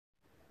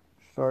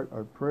start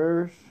our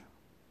prayers.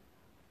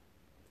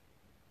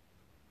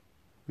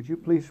 Would you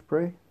please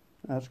pray?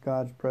 Ask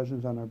God's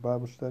presence on our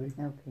Bible study.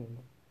 Okay.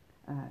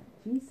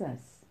 Jesus,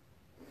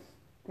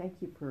 thank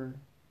you for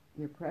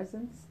your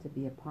presence to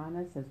be upon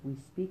us as we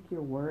speak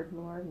your word,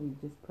 Lord. We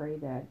just pray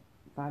that,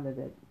 Father,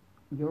 that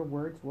your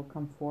words will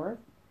come forth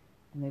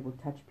and they will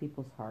touch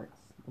people's hearts,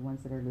 the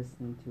ones that are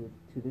listening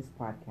to this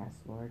podcast,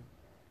 Lord.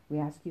 We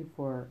ask you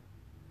for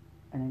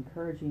an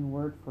encouraging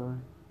word for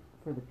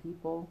the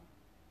people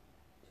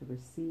to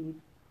receive.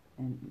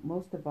 And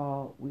most of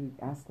all, we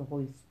ask the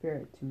Holy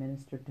Spirit to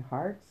minister to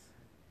hearts,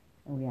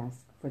 and we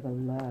ask for the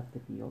love to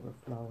be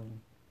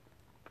overflowing.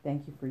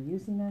 Thank you for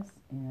using us,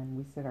 and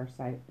we set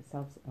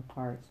ourselves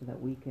apart so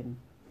that we can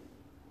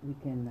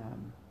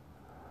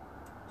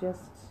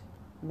just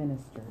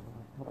minister,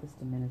 Lord. Help us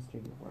to minister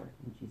your word.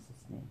 In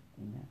Jesus' name,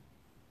 amen.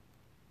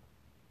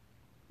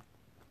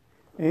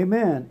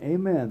 Amen.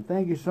 Amen.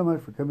 Thank you so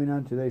much for coming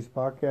on today's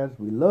podcast.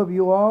 We love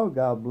you all.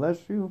 God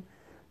bless you.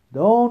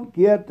 Don't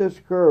get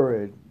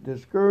discouraged.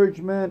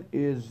 Discouragement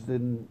is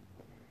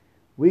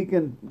we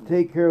can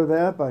take care of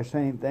that by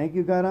saying, thank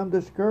you, God, I'm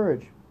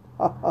discouraged.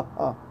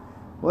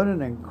 What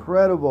an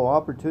incredible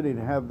opportunity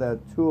to have that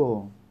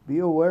tool. Be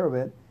aware of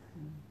it.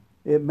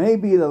 It may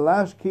be the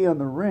last key on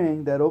the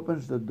ring that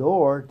opens the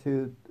door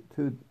to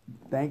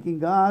thanking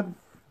God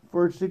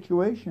for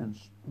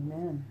situations.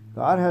 Amen.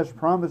 God has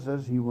promised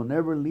us He will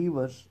never leave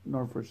us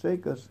nor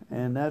forsake us,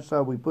 and that's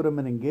how we put Him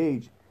in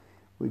engage.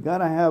 We got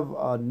to have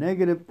a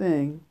negative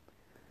thing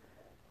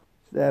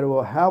that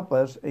will help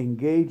us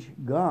engage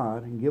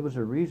God and give us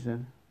a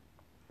reason.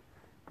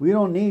 We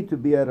don't need to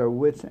be at our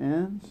wits'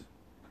 ends.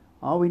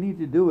 All we need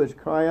to do is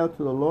cry out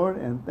to the Lord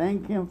and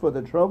thank Him for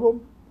the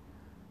trouble.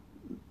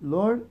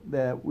 Lord,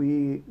 that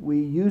we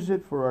use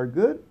it for our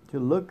good, to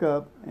look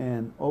up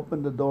and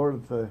open the door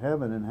to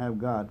heaven and have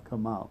God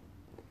come out.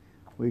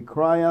 We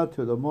cry out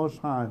to the Most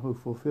High who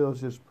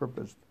fulfills His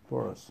purpose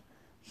for us.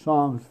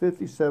 Psalms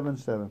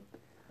 57:7.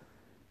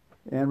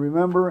 And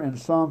remember in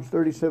Psalms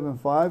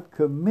 37:5,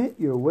 commit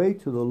your way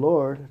to the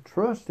Lord,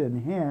 trust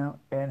in Him,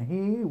 and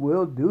He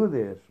will do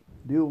this.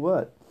 Do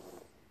what?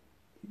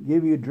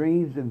 Give you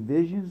dreams and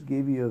visions,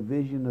 give you a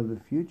vision of the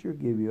future,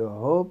 give you a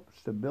hope,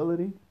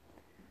 stability.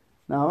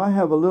 Now I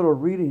have a little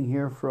reading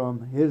here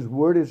from His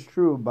Word is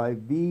True by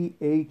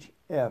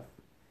VHF.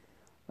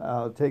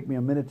 It'll take me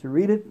a minute to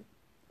read it.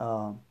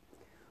 The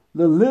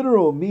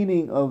literal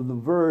meaning of the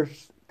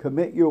verse,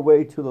 commit your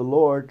way to the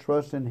Lord,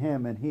 trust in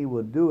Him, and He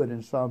will do it,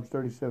 in Psalms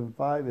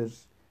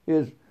 37:5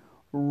 is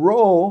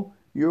roll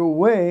your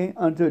way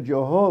unto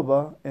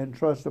Jehovah and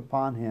trust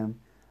upon Him,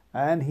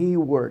 and He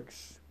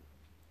works.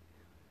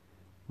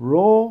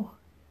 Roll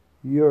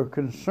your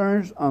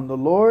concerns on the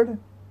Lord.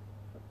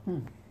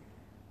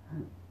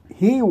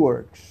 He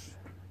works.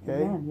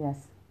 Okay? Amen.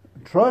 Yes.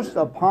 Trust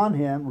upon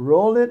Him.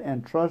 Roll it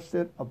and trust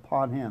it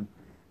upon Him.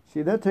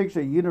 See, that takes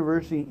a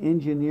university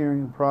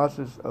engineering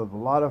process of a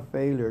lot of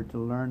failure to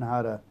learn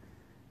how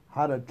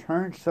to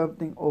turn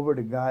something over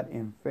to God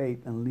in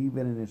faith and leave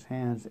it in His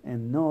hands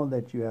and know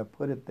that you have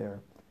put it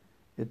there.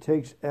 It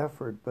takes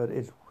effort, but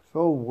it's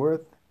so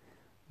worth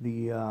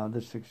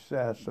the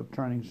success of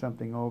turning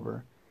something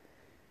over.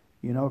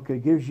 You know,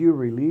 it gives you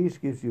release,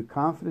 gives you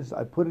confidence.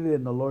 I put it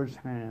in the Lord's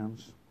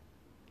hands.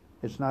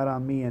 It's not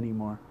on me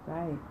anymore.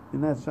 Right.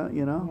 Isn't that something,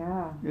 you know?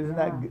 Yeah. Isn't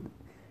that good?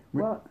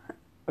 Well,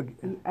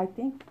 Okay. I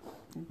think.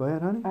 Go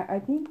ahead, honey. I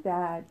think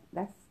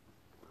that's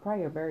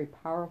probably a very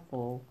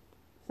powerful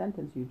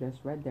sentence you just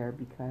read there,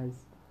 because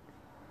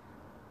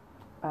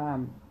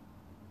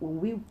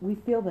when we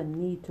feel the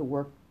need to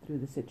work through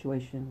the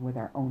situation with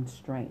our own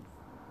strength,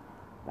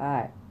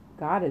 but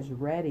God is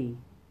ready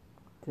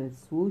to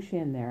swoosh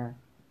in there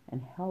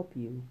and help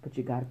you, but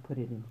you got to put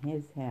it in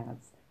His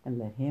hands and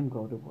let Him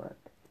go to work.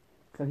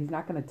 So He's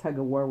not going to tug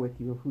a war with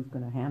you of who's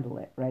going to handle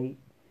it, right?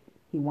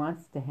 He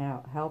wants to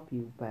help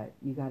you, but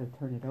you got to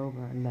turn it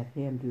over and let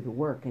Him do the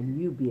work,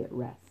 and you be at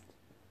rest.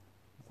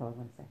 That's all I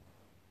want to say.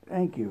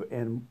 Thank you.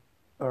 And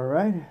all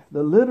right,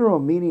 the literal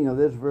meaning of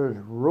this verse: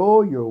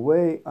 roll your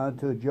way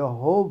unto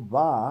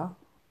Jehovah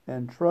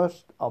and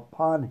trust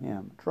upon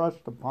Him.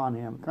 Trust upon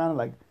Him. Kind of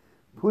like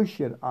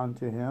push it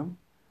onto Him,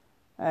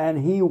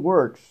 and He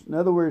works. In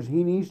other words,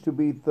 He needs to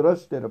be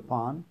thrusted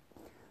upon.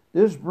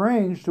 This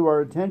brings to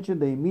our attention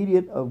the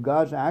immediate of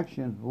God's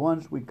actions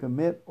once we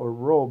commit or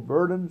roll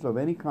burdens of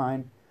any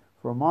kind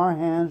from our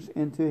hands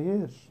into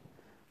His.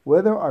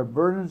 Whether our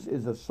burdens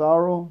is a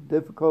sorrow,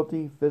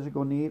 difficulty,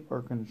 physical need,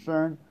 or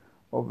concern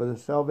over the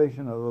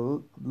salvation of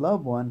a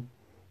loved one,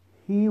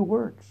 He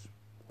works.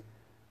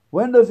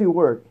 When does He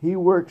work? He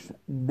works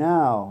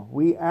now.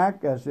 We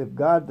act as if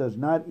God does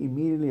not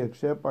immediately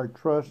accept our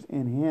trust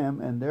in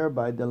Him and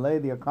thereby delay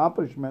the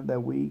accomplishment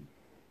that we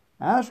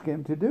ask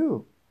Him to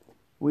do.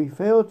 We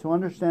fail to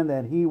understand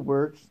that He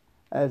works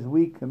as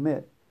we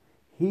commit.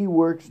 He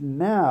works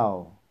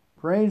now.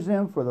 Praise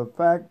Him for the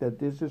fact that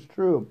this is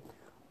true.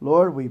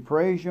 Lord, we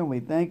praise You and we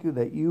thank You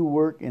that You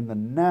work in the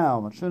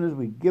now. As soon as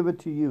we give it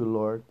to You,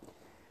 Lord,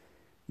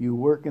 You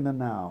work in the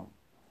now.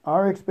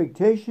 Our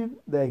expectation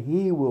that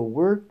He will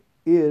work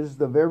is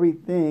the very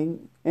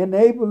thing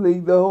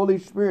enabling the Holy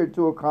Spirit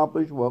to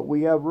accomplish what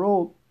we have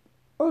rolled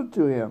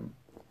unto him.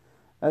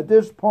 At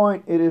this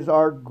point, it is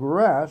our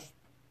grasp,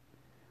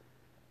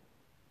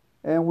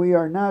 and we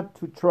are not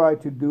to try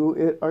to do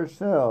it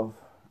ourselves.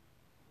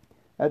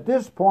 At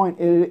this point,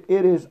 it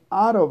is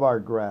out of our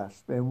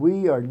grasp, and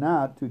we are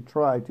not to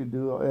try to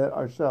do it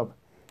ourselves.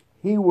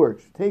 He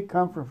works. Take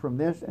comfort from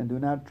this and do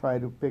not try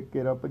to pick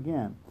it up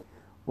again.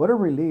 What a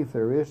relief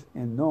there is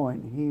in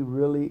knowing he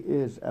really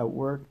is at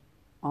work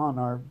on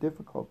our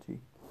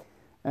difficulty.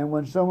 And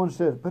when someone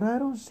says, but I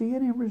don't see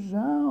any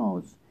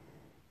results,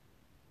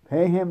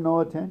 pay him no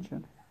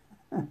attention.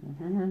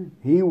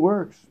 He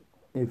works.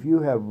 If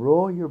you have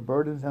rolled your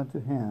burdens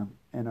unto him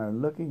and are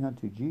looking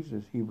unto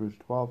Jesus, Hebrews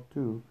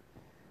 12:2,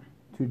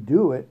 to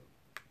do it,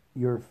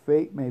 your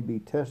faith may be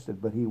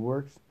tested, but he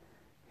works.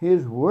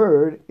 His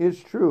word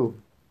is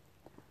true.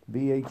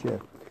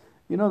 VHF.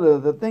 You know,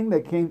 the thing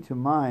that came to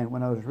mind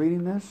when I was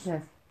reading this,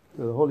 Yes.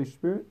 to the Holy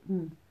Spirit,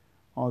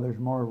 there's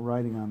more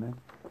writing on it,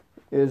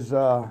 is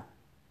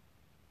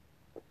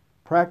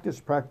practice,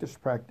 practice,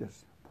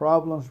 practice.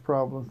 Problems,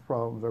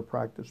 or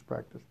practice,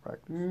 practice,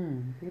 practice.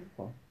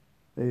 Beautiful.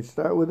 They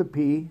start with a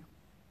P,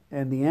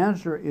 and the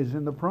answer is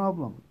in the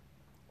problem.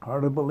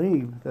 Hard to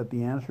believe that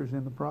the answer is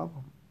in the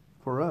problem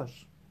for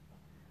us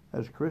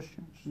as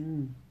Christians.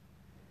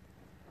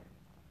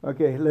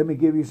 Okay, let me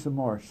give you some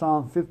more.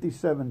 Psalm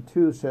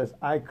 57:2 says,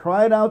 I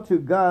cried out to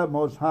God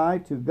Most High,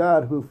 to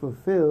God who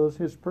fulfills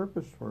his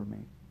purpose for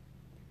me.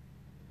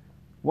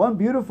 One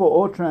beautiful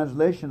old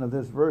translation of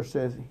this verse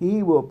says,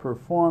 he will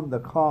perform the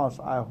cause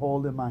I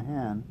hold in my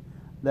hand.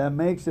 That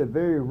makes it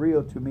very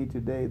real to me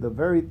today. The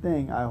very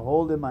thing I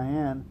hold in my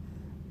hand,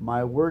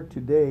 my work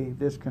today,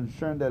 this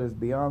concern that is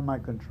beyond my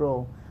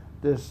control,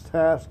 this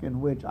task in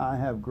which I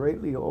have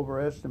greatly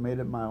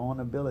overestimated my own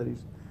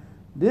abilities.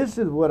 This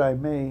is what I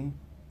may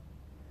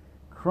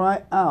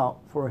cry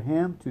out for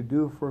him to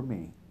do for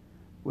me.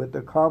 With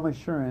the calm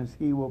assurance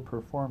he will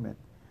perform it.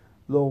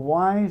 The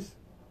wise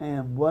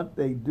and what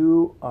they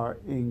do are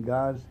in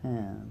God's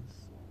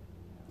hands.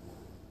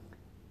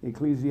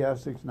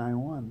 Ecclesiastes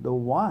 9:1. The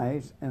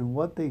wise and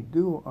what they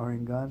do are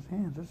in God's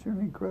hands. That's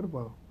really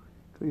incredible.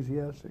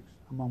 Ecclesiastes.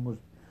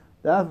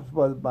 That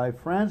was by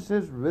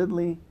Francis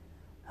Ridley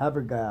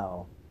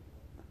Havergal.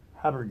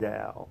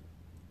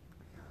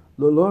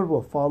 The Lord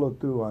will follow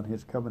through on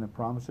his covenant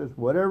promises.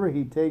 Whatever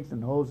he takes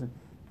and holds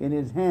in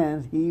his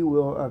hands, he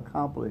will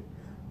accomplish.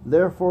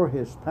 Therefore,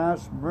 his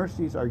past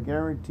mercies are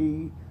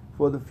guaranteed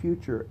for the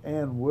future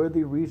and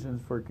worthy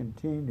reasons for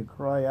continuing to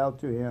cry out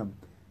to him.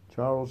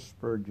 Charles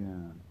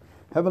Spurgeon.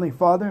 Heavenly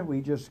Father,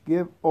 we just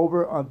give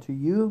over unto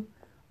you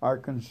our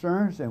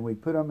concerns and we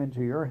put them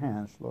into your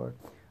hands, Lord.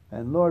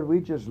 And Lord,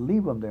 we just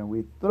leave them there.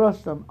 We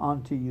thrust them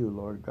onto you,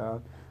 Lord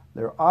God.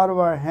 They're out of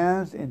our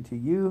hands into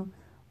you.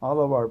 All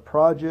of our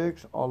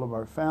projects, all of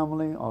our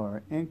family, all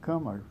our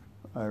income,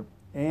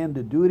 and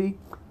the duty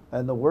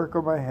and the work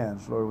of our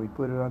hands, Lord, we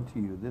put it unto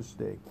you this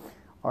day.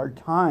 Our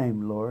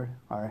time, Lord,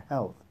 our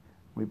health,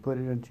 we put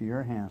it into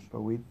your hands,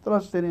 Lord. We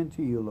thrust it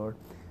into you, Lord.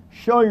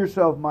 Show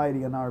yourself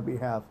mighty on our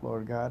behalf,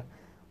 Lord God.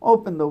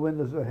 Open the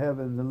windows of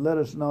heaven and let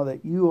us know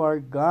that you are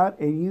God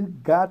and you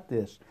got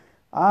this.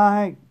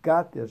 I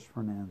got this,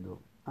 Fernando.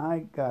 I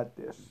got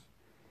this.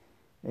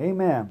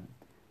 Amen.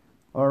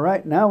 All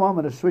right, now I'm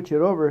going to switch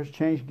it over,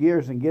 change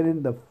gears, and get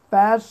into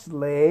fast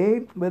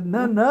lane with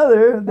none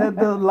other than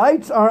the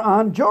lights are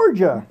on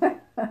Georgia.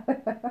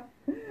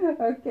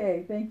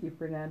 Okay, thank you,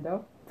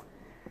 Fernando.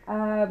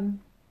 I'm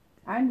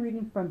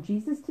reading from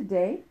Jesus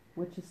Today,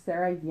 which is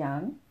Sarah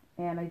Young,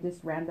 and I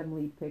just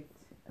randomly picked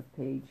a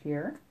page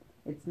here.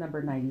 It's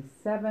number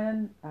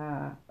 97.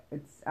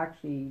 It's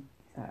actually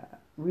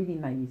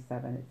reading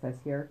 97, it says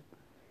here.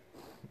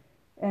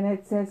 And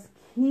it says,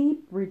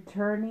 keep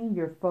returning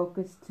your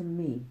focus to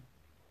me.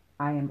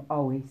 I am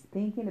always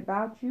thinking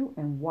about you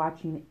and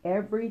watching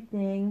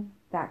everything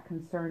that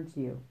concerns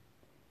you.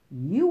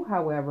 You,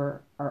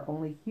 however, are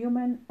only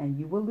human and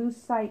you will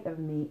lose sight of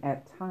me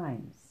at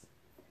times.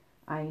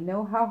 I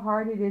know how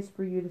hard it is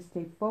for you to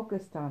stay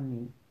focused on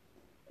me,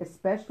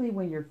 especially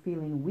when you're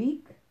feeling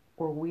weak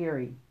or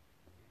weary.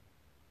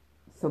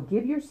 So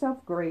give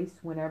yourself grace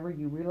whenever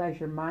you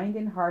realize your mind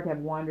and heart have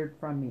wandered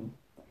from me.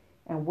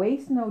 And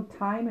waste no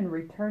time in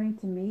returning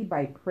to me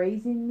by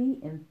praising me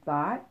in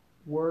thought,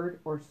 word,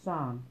 or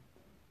song.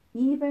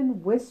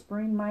 Even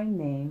whispering my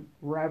name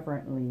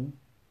reverently,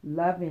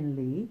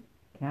 lovingly,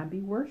 can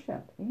be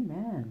worship.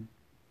 Amen.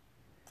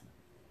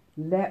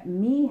 Let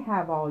me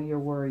have all your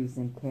worries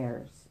and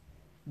cares.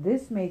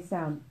 This may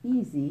sound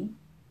easy,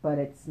 but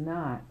it's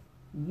not.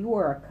 You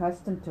are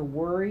accustomed to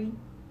worry,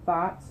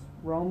 thoughts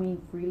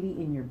roaming freely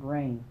in your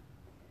brain.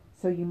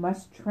 So you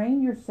must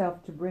train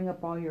yourself to bring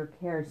up all your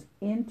cares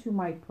into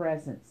my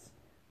presence,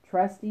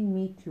 trusting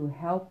me to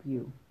help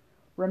you.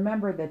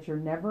 Remember that you're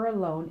never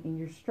alone in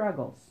your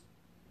struggles.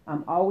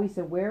 I'm always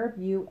aware of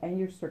you and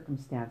your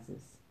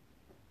circumstances.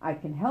 I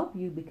can help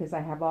you because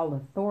I have all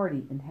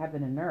authority in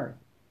heaven and earth.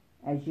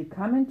 As you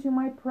come into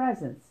my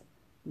presence,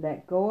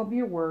 let go of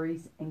your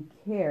worries and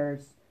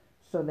cares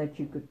so that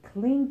you could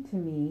cling to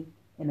me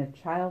in a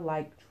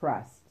childlike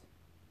trust.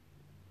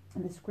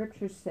 And the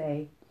scriptures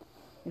say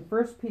in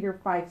 1 Peter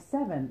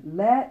 5:7,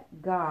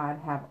 let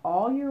God have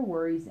all your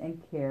worries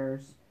and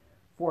cares,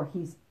 for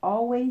he's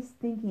always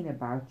thinking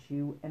about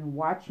you and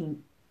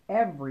watching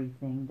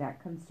everything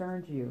that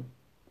concerns you.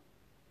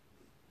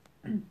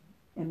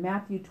 In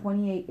Matthew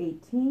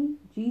 28:18,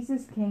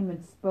 Jesus came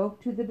and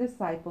spoke to the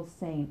disciples,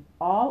 saying,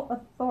 all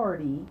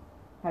authority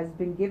has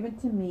been given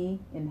to me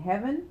in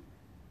heaven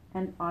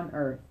and on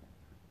earth.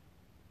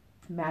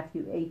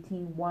 Matthew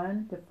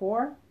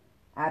 18:1-4,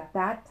 at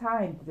that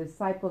time the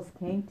disciples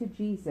came to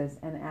Jesus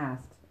and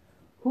asked,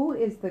 who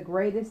is the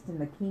greatest in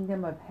the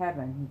kingdom of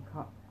heaven?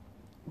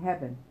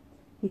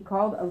 He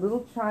called a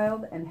little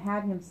child and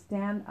had him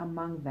stand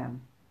among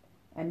them.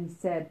 And he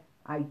said,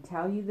 I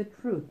tell you the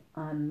truth,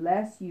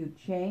 unless you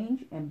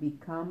change and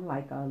become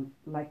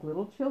like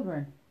little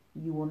children,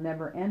 you will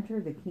never enter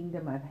the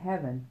kingdom of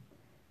heaven.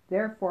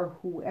 Therefore,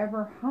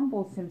 whoever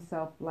humbles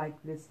himself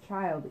like this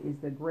child is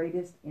the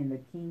greatest in the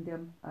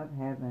kingdom of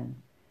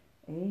heaven.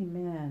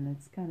 Amen.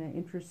 It's kind of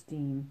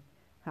interesting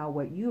how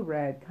what you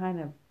read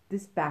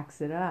this backs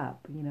it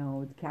up.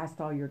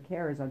 Cast all your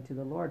cares unto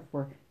the Lord,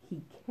 for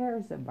he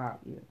cares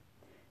about you.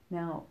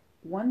 Now,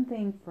 one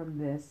thing from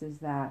this is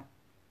that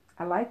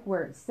I like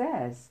where it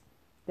says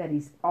that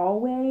he's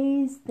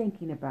always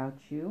thinking about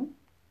you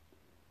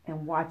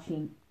and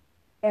watching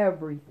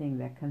everything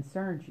that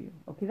concerns you.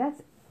 Okay,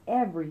 that's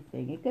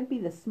everything. It could be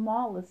the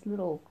smallest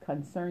little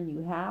concern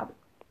you have.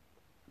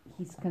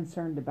 He's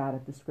concerned about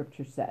it, the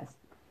scripture says.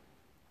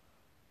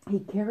 He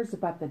cares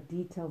about the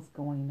details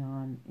going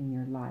on in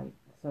your life.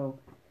 So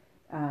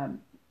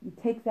you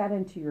take that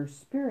into your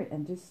spirit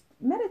and just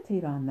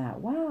meditate on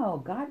that.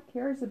 Wow, God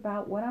cares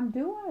about what I'm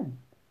doing.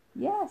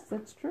 Yes,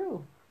 that's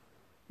true.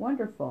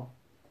 Wonderful.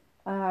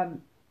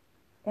 And,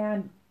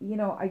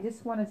 I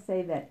just want to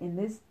say that in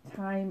this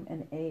time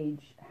and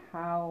age,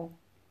 how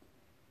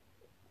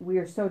we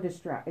are so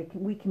distracted,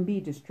 we can be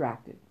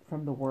distracted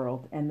from the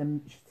world and the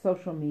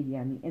social media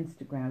and the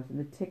Instagrams and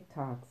the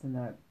TikToks and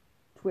the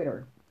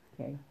Twitter.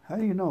 Okay. How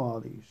do you know all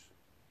these?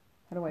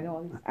 How do I know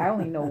all these? I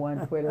only know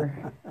one,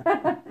 Twitter.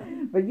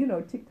 But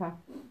TikTok.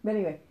 But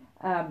anyway,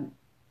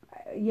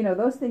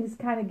 those things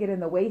kind of get in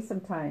the way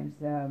sometimes.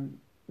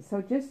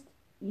 So just,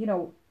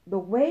 the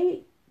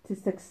way to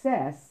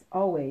success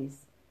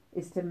always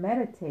is to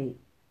meditate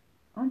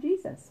on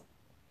Jesus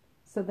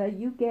so that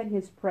you get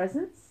his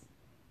presence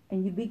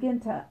and you begin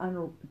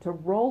to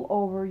roll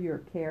over your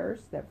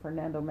cares that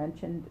Fernando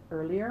mentioned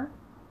earlier.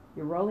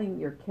 You're rolling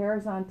your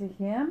cares onto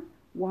him.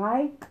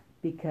 Why?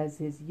 Because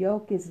his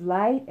yoke is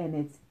light and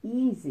it's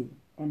easy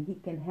and he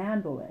can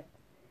handle it.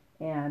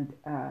 And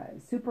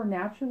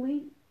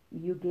supernaturally,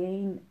 you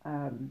gain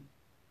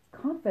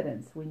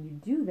confidence when you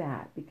do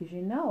that, because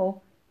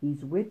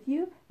he's with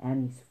you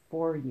and he's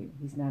for you.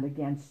 He's not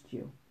against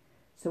you.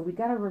 So we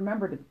got to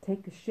remember to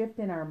take a shift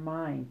in our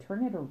mind,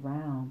 turn it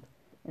around.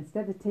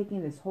 Instead of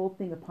taking this whole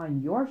thing upon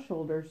your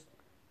shoulders,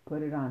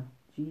 put it on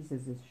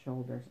Jesus'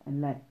 shoulders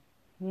and let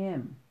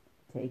him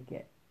take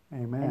it.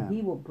 Amen. And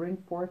he will bring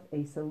forth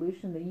a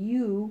solution that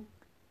you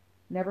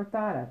never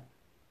thought of.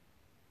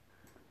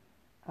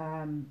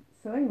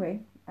 So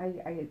anyway,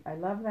 I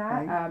love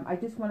that. I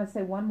just want to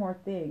say one more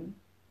thing.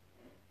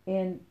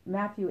 In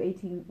Matthew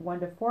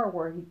 18:1-4,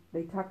 where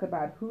they talk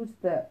about who's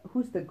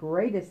the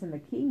greatest in the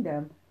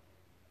kingdom,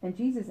 and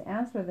Jesus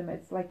answered them,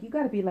 it's like you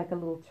got to be like a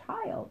little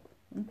child.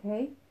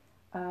 Okay,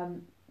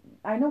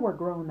 I know we're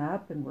grown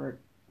up and we're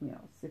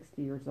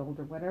 60 years old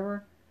or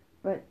whatever,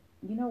 but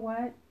you know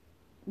what?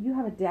 You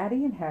have a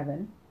daddy in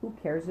heaven who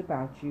cares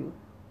about you,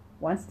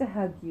 wants to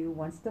hug you,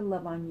 wants to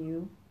love on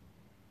you,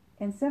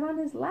 and sit on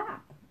his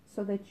lap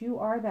so that you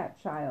are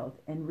that child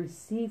and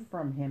receive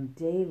from him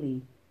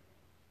daily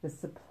the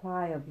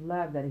supply of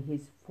love that he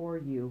is for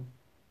you.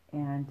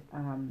 And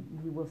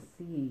you will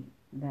see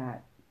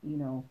that,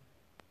 you'll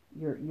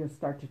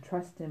start to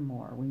trust him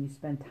more. When you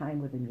spend time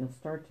with him,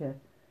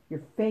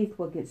 your faith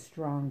will get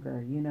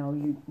stronger.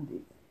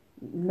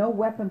 No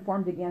weapon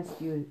formed against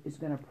you is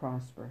going to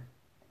prosper,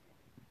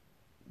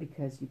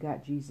 because you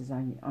got Jesus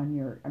on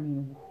your,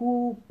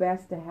 who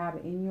best to have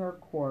in your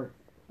court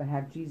but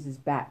have Jesus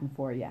batting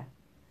for you?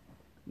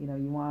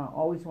 You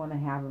always want to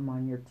have him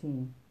on your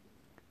team,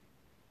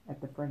 at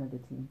the front of the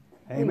team.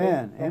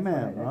 Amen. Anyway,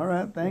 amen. All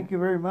right. Thank you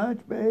very much,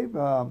 babe.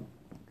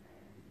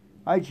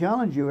 I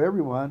challenge you,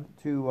 everyone,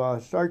 to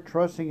start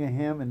trusting in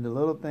him in the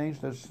little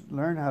things. Let's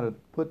learn how to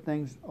put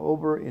things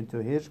over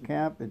into his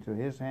camp, into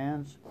his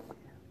hands.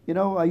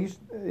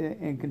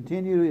 And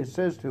continue, it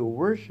says to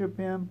worship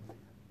him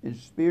in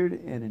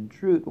spirit and in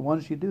truth.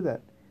 Once you do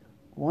that,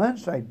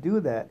 once I do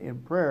that in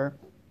prayer,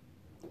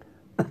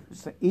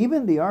 so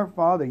even the Our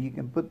Father, you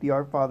can put the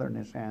Our Father in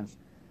his hands.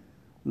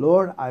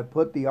 Lord, I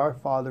put the Our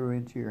Father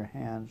into your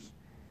hands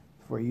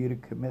for you to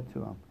commit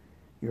to him.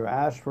 You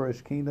ask for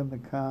his kingdom to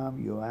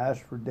come. You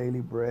ask for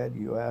daily bread.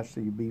 You ask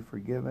that you be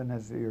forgiven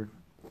to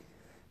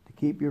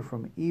keep you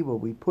from evil.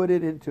 We put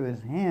it into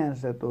his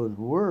hands that those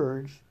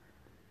words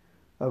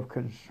of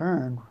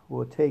concern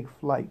will take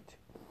flight.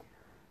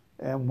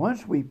 And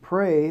once we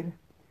prayed,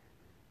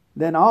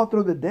 then all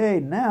through the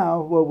day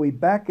now, we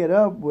back it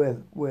up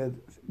with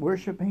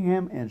worshiping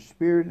Him in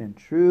spirit and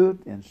truth,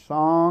 in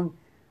song,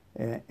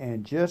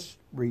 and just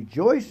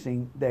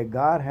rejoicing that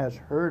God has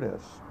heard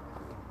us.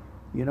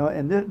 You know,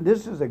 and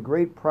this is a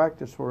great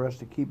practice for us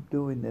to keep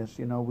doing this.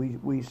 You know,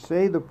 we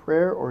say the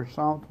prayer or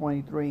Psalm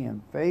 23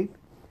 in faith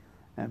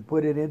and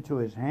put it into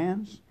His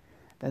hands,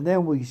 and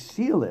then we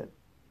seal it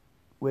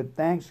with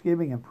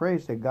thanksgiving and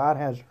praise that God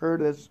has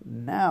heard us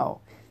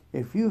now.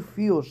 If you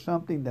feel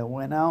something that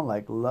went out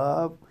like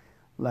love,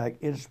 like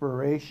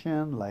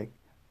inspiration, like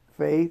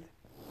faith,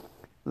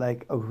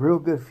 like a real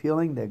good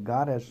feeling that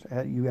God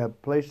you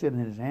have placed it in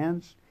His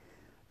hands,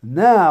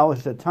 now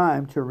is the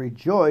time to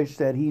rejoice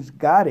that He's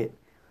got it.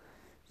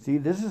 See,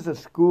 this is a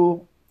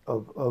school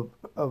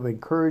of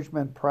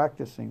encouragement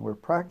practicing. We're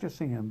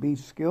practicing and be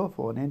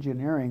skillful in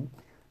engineering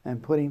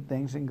and putting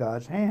things in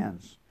God's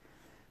hands.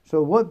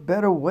 So what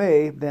better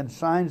way than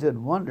signs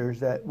and wonders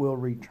that will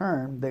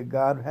return that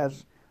God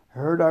has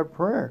heard our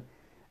prayer?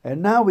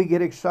 And now we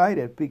get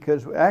excited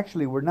because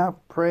actually we're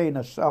not praying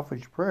a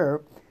selfish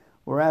prayer.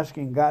 We're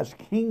asking God's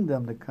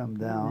kingdom to come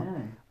down.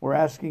 Amen. We're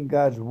asking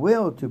God's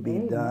will to be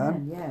Amen.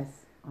 done. Yes.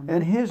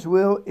 And His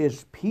will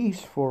is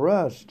peace for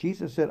us.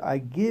 Jesus said, I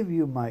give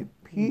you my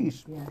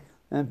peace. Yes.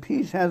 And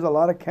peace has a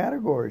lot of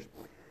categories.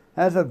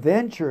 Has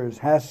adventures,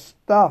 has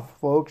stuff,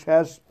 folks,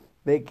 has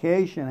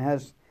vacation,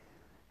 has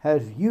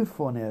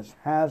youthfulness,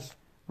 has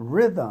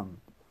rhythm.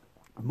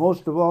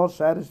 Most of all,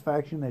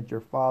 satisfaction that your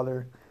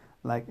Father,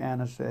 like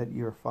Anna said,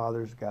 your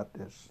Father's got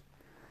this.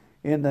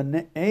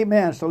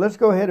 Amen. So let's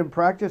go ahead and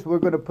practice. We're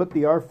going to put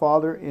the Our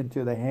Father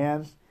into the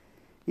hands.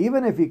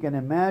 Even if you can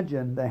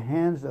imagine the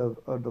hands of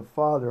the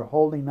Father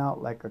holding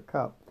out like a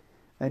cup.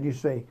 And you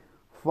say,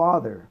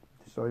 Father.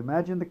 So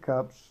imagine the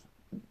cups.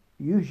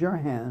 Use your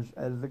hands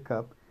as the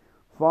cup.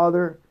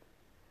 Father,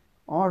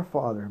 our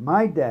Father,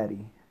 my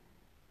Daddy.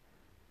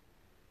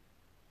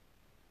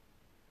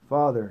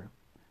 Father,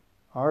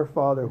 our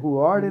Father, who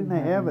art in the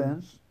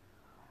heavens,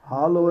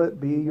 hallowed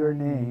be your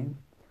name.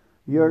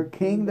 Your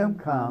kingdom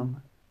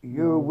come,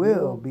 your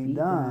will be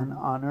done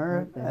on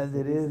earth as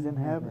it is in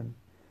heaven.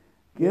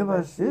 Give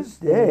us this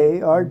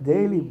day our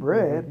daily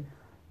bread,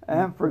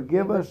 and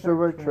forgive us of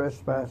our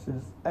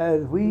trespasses,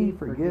 as we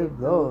forgive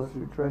those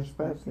who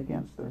trespass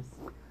against us.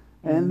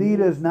 And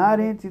lead us not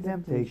into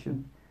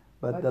temptation,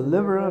 but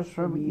deliver us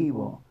from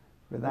evil.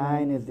 For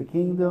thine is the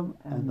kingdom,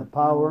 and the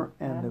power,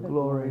 and the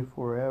glory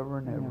forever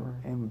and ever.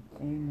 Amen.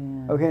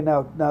 Amen. Okay,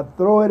 now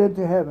throw it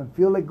into heaven.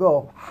 Feel it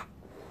go.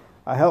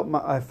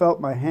 I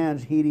felt my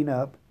hands heating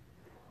up,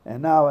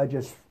 and now I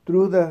just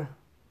threw the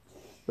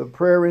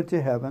prayer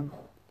into heaven.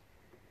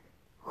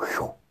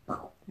 Whew.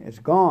 It's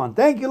gone.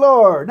 Thank you,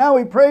 Lord. Now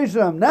we praise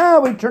Him. Now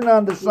we turn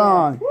on the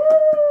song.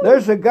 Yes.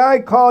 There's a guy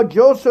called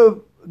Joseph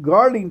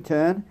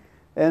Garlington,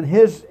 and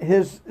his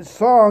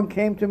song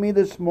came to me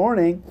this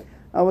morning.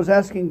 I was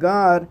asking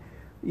God,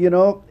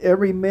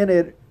 every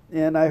minute,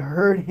 and I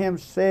heard him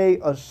say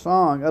a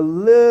song, a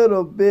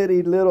little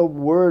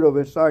word of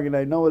his song, and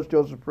I know it's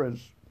Joseph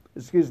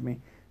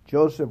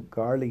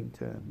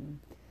Garlington.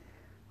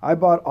 I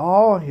bought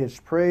all his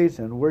praise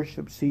and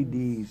worship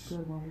CDs.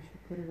 Good. Well, we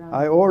should put it on.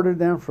 I ordered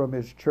them from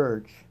his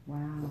church.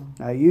 Wow.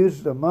 I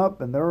used them up,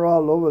 and they're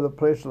all over the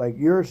place, like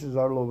yours is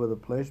all over the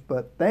place.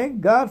 But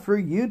thank God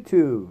for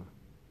YouTube.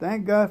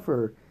 Thank God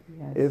for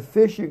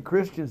efficient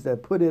Christians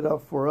that put it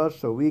up for us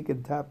so we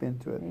can tap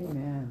into it.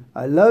 Amen.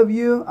 I love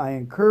you. I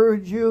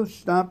encourage you.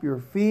 Stomp your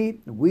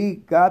feet. We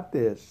got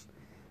this.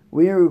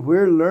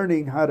 We're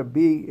learning how to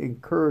be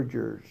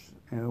encouragers.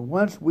 And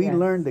once we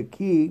learn the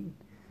key,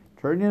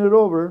 turning it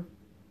over,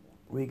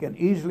 we can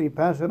easily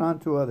pass it on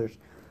to others.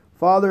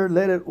 Father,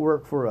 let it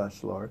work for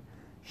us, Lord.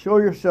 Show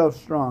yourself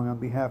strong on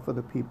behalf of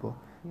the people.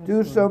 Yes, do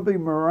Lord.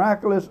 Something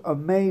miraculous,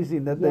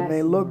 amazing, that they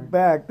may look Lord.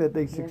 Back, that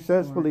they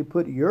successfully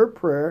put your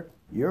prayer,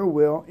 your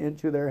will,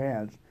 into their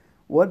hands.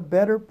 What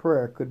better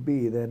prayer could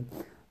be than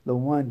the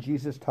one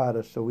Jesus taught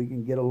us so we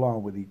can get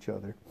along with each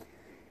other?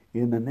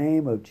 In the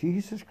name of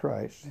Jesus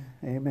Christ,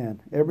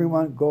 amen.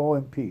 Everyone go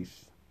in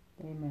peace.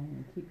 Amen.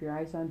 And keep your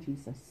eyes on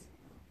Jesus.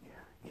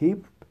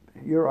 Keep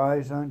your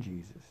eyes on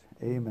Jesus.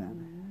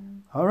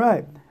 Amen. All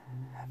right.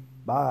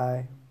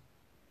 Bye.